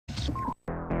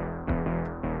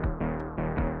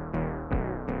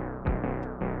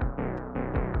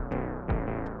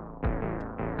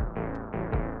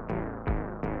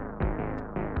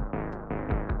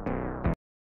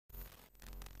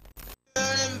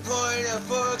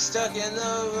stuck in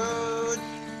the road.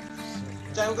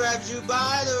 Time grabs you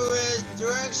by the wrist,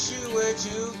 directs you where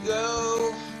to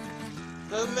go.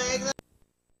 But make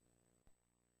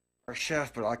the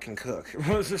chef, but I can cook.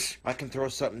 I can throw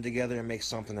something together and make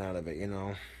something out of it, you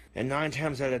know. And 9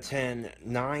 times out of 10,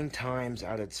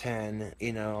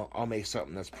 you know, I'll make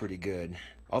something that's pretty good.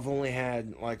 I've only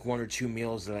had like 1 or 2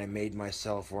 meals that I made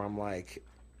myself where I'm like,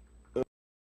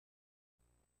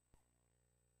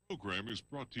 Program is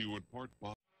brought to you in part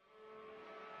by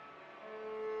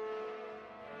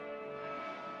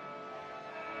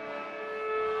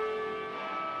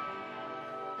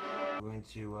we're going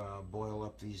to boil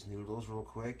up these noodles real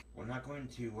quick. We're not going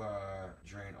to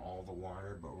drain all the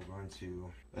water, but we're going to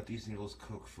let these noodles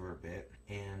cook for a bit.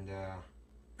 And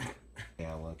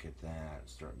yeah, look at that,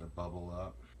 starting to bubble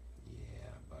up. Yeah,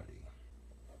 buddy.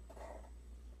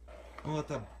 We'll let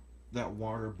that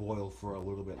water boil for a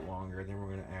little bit longer, then we're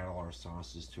going to add all our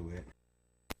sauces to it.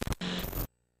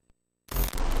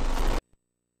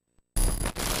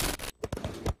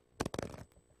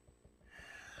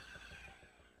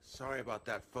 Sorry about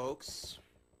that, folks.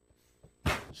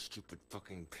 Stupid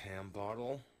fucking Pam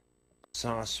bottle.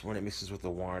 Sauce, when it mixes with the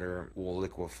water, will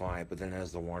liquefy, but then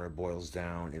as the water boils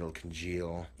down, it'll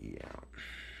congeal. Yeah.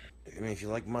 I mean, if you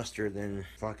like mustard, then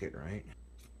fuck it, right?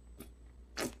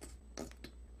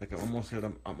 Like, I'm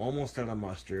almost out of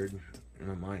mustard,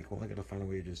 and I'm like, well, I gotta find a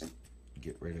way to just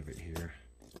get rid of it here.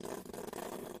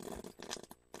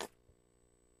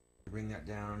 Bring that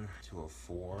down to a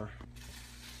 4.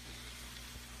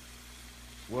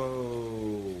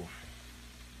 Whoa!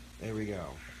 There we go.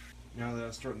 Now that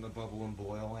it's starting to bubble and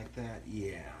boil like that,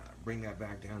 yeah, bring that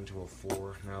back down to a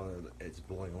 4. Now that it's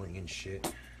boiling and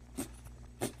shit.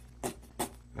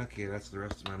 Okay, that's the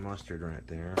rest of my mustard right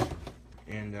there.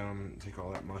 And take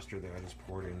all that mustard that I just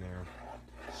poured in there,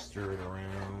 stir it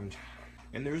around.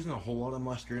 And there isn't a whole lot of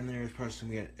mustard in there. It's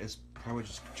probably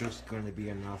just going to be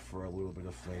enough for a little bit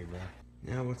of flavor.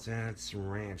 Now let's add some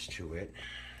ranch to it.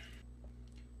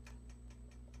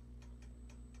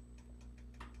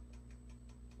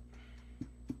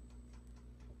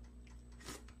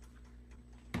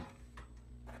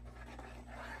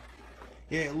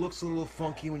 Yeah, it looks a little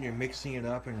funky when you're mixing it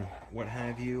up and what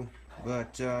have you,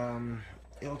 but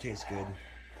it'll taste good.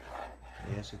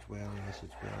 Yes, it's well. Yes,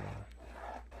 it's well.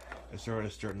 It's already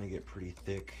starting to get pretty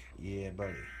thick. Yeah,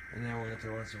 buddy. And now we're gonna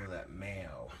throw in some of that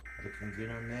mayo. Looking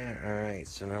good on that. All right.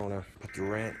 So now we're gonna put the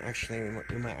ranch. Actually,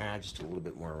 we might add just a little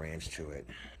bit more ranch to it.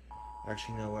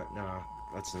 Actually, you know what? No,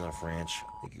 that's enough ranch.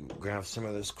 You can grab some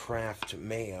of this Kraft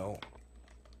mayo.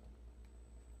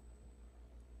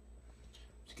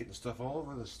 Just getting stuff all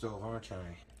over the stove, aren't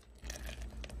I?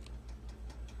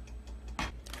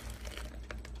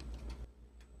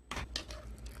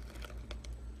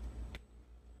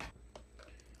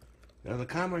 Now the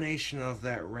combination of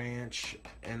that ranch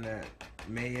and that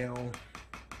mayo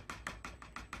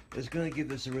is going to give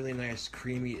this a really nice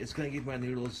creamy, it's going to give my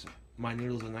noodles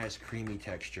a nice creamy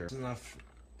texture. That's enough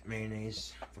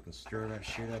mayonnaise. Fucking stir that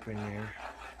shit up in there.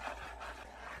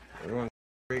 Everyone,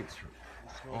 great.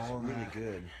 All really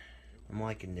good. I'm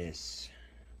liking this.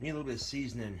 Need a little bit of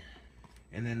seasoning.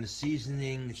 And then the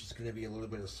seasoning is just going to be a little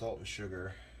bit of salt and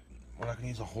sugar. We're not gonna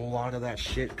use a whole lot of that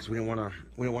shit because we don't want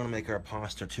to make our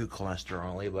pasta too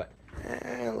cholesterol-y, but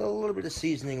a little bit of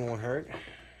seasoning won't hurt.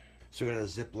 So we got a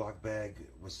Ziploc bag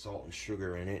with salt and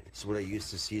sugar in it. It's what I use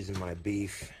to season my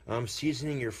beef.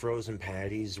 Seasoning your frozen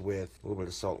patties with a little bit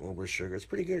of salt and a little bit of sugar. It's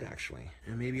pretty good actually,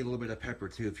 and maybe a little bit of pepper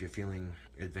too if you're feeling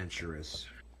adventurous.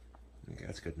 Okay,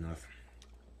 that's good enough.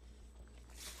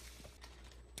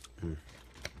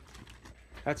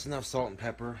 That's enough salt and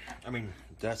pepper. I mean,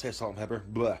 did I say salt and pepper?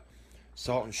 Blah.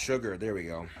 Salt and sugar, there we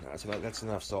go. That's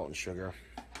enough salt and sugar.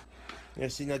 Yeah,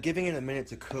 see, now giving it a minute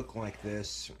to cook like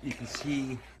this, you can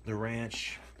see the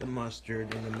ranch, the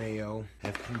mustard, and the mayo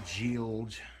have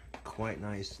congealed quite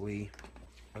nicely.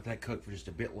 Let that cook for just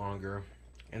a bit longer,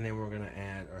 and then we're going to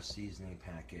add our seasoning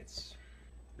packets.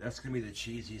 That's going to be the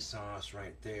cheesy sauce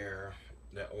right there,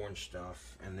 that orange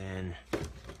stuff, and then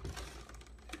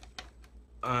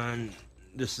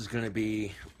this is going to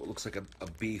be what looks like a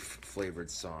beef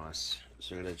flavored sauce.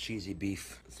 So we got a cheesy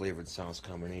beef flavored sauce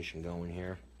combination going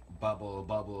here. Bubble,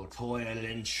 bubble, toil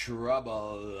in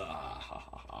trouble.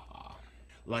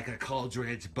 Like a cauldron,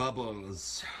 it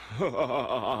bubbles.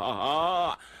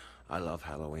 I love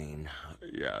Halloween.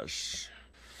 Yes.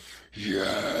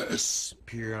 Yes.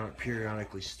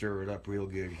 Periodically stir it up real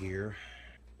good here.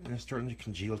 And it's starting to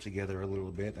congeal together a little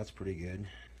bit. That's pretty good.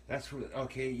 That's really,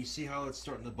 okay, you see how it's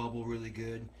starting to bubble really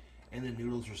good? And the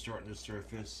noodles are starting to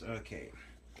surface. Okay.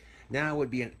 Now would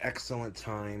be an excellent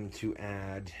time to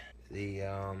add the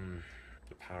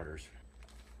the powders.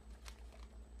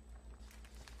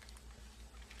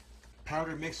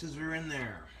 Powder mixes are in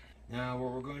there. Now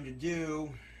what we're going to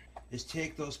do is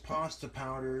take those pasta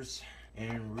powders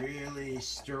and really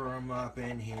stir them up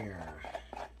in here.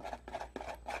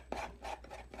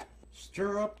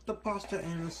 Stir up the pasta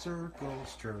in a circle,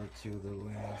 stir it to the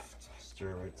left,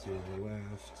 stir it to the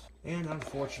left. And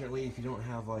unfortunately, if you don't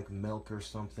have like milk or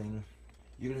something,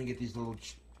 you're gonna get these little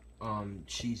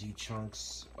cheesy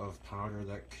chunks of powder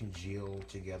that congeal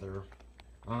together.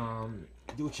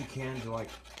 Do what you can to like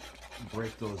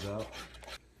break those up.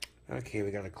 Okay,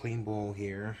 we got a clean bowl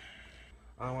here.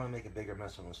 I don't want to make a bigger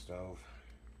mess on the stove.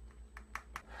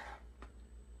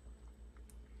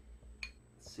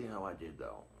 Let's see how I did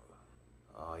though.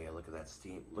 Oh yeah, look at that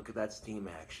steam. Look at that steam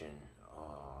action.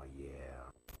 Oh yeah.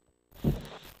 That's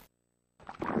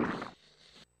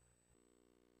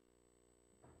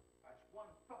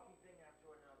one fucking thing after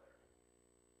another.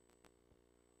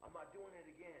 I'm not doing it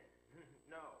again.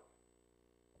 No.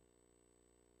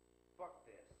 Fuck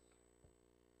this.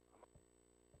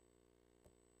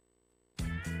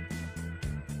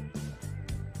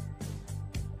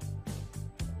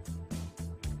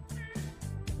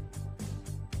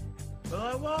 Well,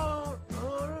 I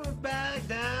won't back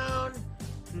down.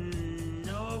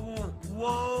 No, I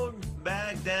won't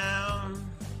back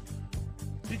down.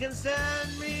 You can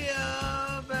send me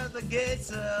up at the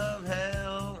gates of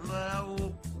hell, but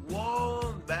I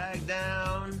won't back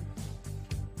down.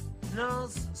 No,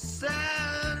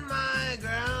 stand my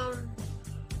ground.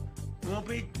 Won't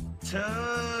be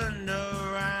turned